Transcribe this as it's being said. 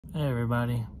Hey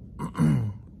everybody,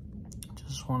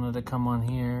 just wanted to come on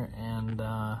here and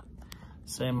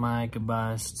say my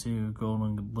goodbyes to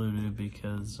Golden Blue Dude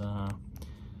because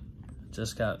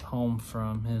just got home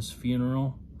from his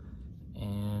funeral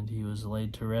and he was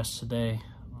laid to rest today.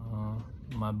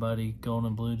 My buddy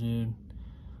Golden Blue Dude,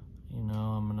 you know,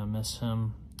 I'm gonna miss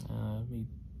him. He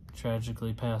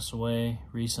tragically passed away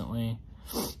recently.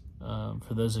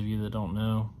 For those of you that don't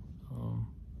know,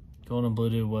 Golden Blue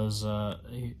Dude was,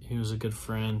 he was a good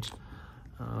friend.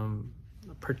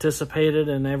 Participated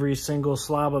in every single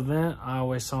slob event. I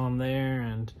always saw him there,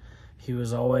 and he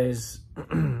was always,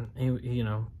 you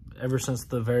know, ever since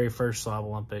the very first Slob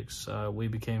Olympics, we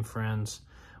became friends.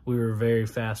 We were very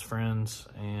fast friends,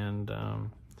 and,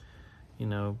 you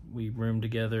know, we roomed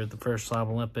together at the first Slob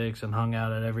Olympics and hung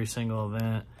out at every single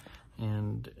event.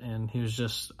 And he was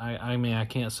just, I mean, I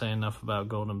can't say enough about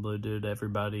Golden Blue Dude.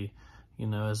 Everybody, you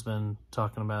know, has been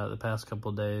talking about it the past couple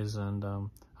of days, and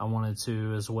I wanted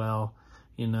to as well.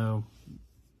 You know,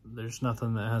 there's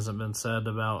nothing that hasn't been said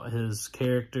about his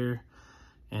character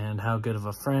and how good of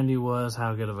a friend he was,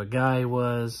 how good of a guy he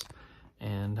was,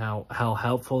 and how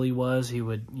helpful he was. He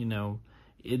would, you know,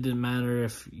 it didn't matter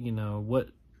if, you know, what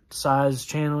size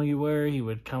channel you were, he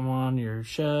would come on your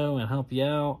show and help you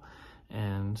out.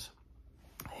 And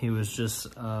he was just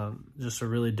a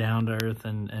really down-to-earth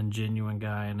and genuine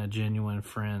guy and a genuine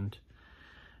friend.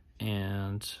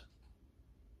 And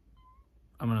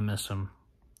I'm going to miss him.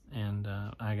 And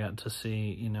I got to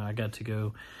see, you know, I got to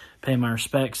go pay my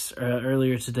respects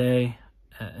earlier today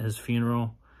at his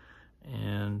funeral.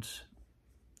 And,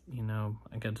 you know,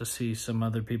 I got to see some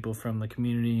other people from the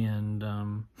community, and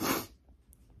I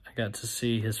got to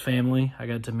see his family. I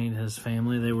got to meet his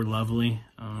family. They were lovely.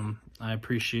 I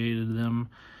appreciated them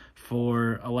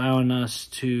for allowing us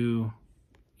to,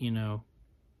 you know,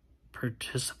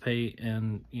 participate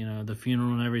in, you know, the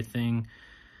funeral and everything.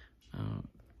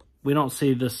 We don't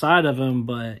see the side of him,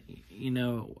 but, you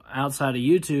know, outside of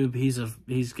YouTube,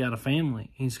 he's got a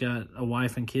family. He's got a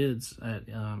wife and kids that,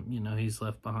 you know, he's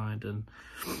left behind, and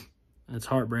it's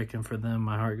heartbreaking for them.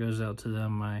 My heart goes out to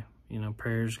them. My, you know,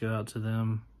 prayers go out to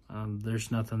them.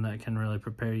 There's nothing that can really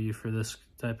prepare you for this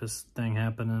type of thing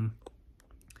happening.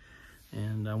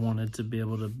 And I wanted to be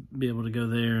able to go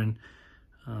there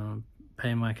and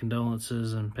pay my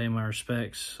condolences and pay my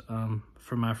respects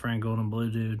for my friend Golden Blue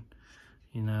Dude,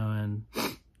 you know. And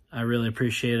I really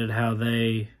appreciated how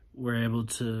they were able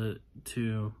to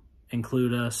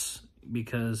include us,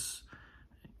 because,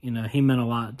 you know, he meant a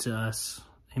lot to us.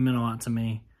 He meant a lot to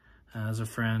me as a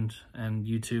friend, and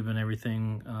YouTube and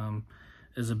everything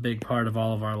is a big part of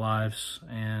all of our lives.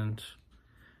 And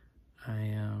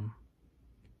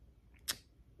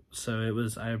so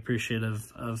I appreciate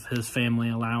of his family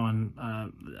allowing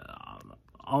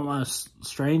almost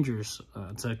strangers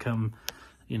to come,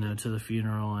 you know, to the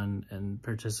funeral and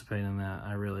participate in that.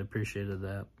 I really appreciated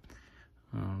that.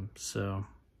 So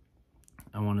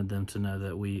I wanted them to know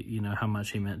that we, you know, how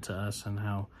much he meant to us, and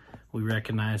how we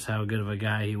recognize how good of a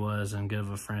guy he was and good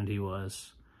of a friend he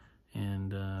was.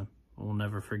 And we'll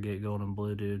never forget Golden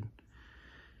Blue Dude.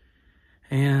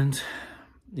 And,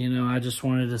 you know, I just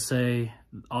wanted to say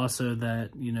also that,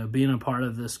 you know, being a part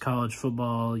of this college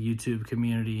football YouTube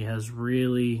community has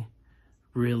really,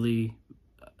 really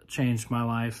changed my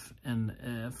life, and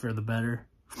for the better.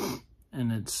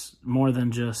 And it's more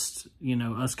than just, you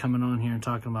know, us coming on here and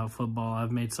talking about football.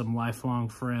 I've made some lifelong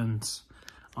friends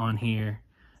on here,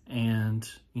 and,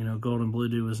 you know, Golden Blue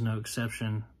Dude was no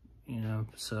exception, you know.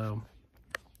 So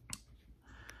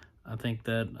I think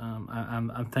that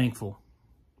I'm thankful.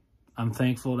 I'm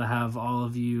thankful to have all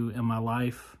of you in my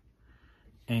life,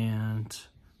 and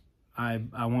I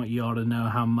want you all to know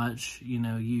how much, you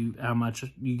know, how much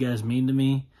you guys mean to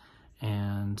me,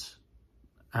 and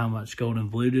how much Golden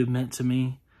Blue Dude meant to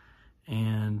me.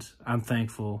 And I'm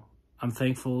thankful. I'm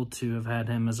thankful to have had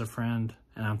him as a friend,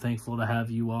 and I'm thankful to have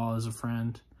you all as a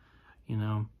friend. You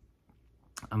know,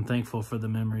 I'm thankful for the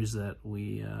memories that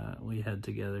we had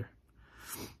together.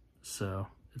 So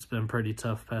it's been pretty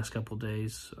tough past couple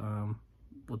days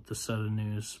with the sudden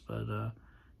news, but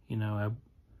you know,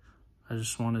 I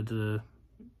just wanted to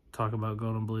talk about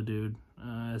Golden Blue Dude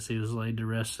as he was laid to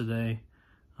rest today,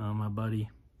 my buddy.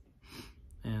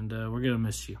 And we're gonna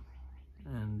miss you.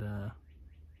 And I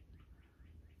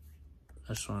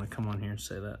just want to come on here and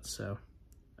say that. So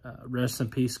rest in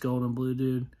peace, Golden Blue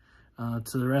Dude.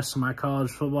 To the rest of my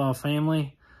college football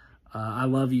family, I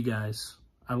love you guys.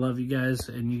 I love you guys,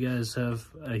 and you guys have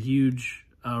a huge,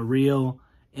 real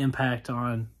impact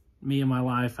on me and my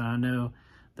life, and I know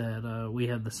that we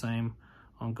had the same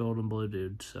on Golden Blue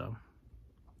Dude. So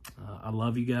I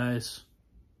love you guys,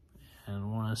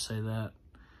 and want to say that.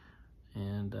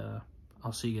 And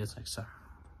I'll see you guys next time.